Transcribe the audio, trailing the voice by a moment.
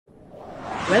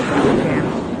Welcome to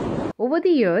Jam. Over the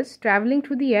years, traveling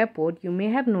through the airport, you may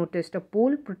have noticed a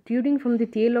pole protruding from the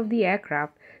tail of the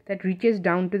aircraft that reaches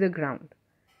down to the ground.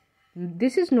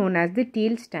 This is known as the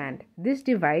tail stand. This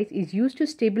device is used to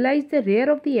stabilize the rear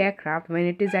of the aircraft when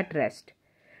it is at rest.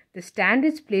 The stand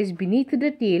is placed beneath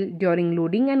the tail during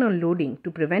loading and unloading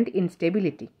to prevent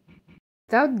instability.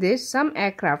 Without this, some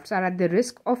aircrafts are at the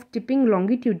risk of tipping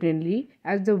longitudinally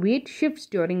as the weight shifts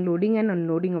during loading and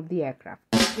unloading of the aircraft.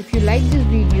 If you like this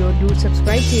video, do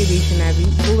subscribe to Aviation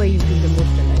Avi, where you feel the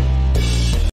most alive.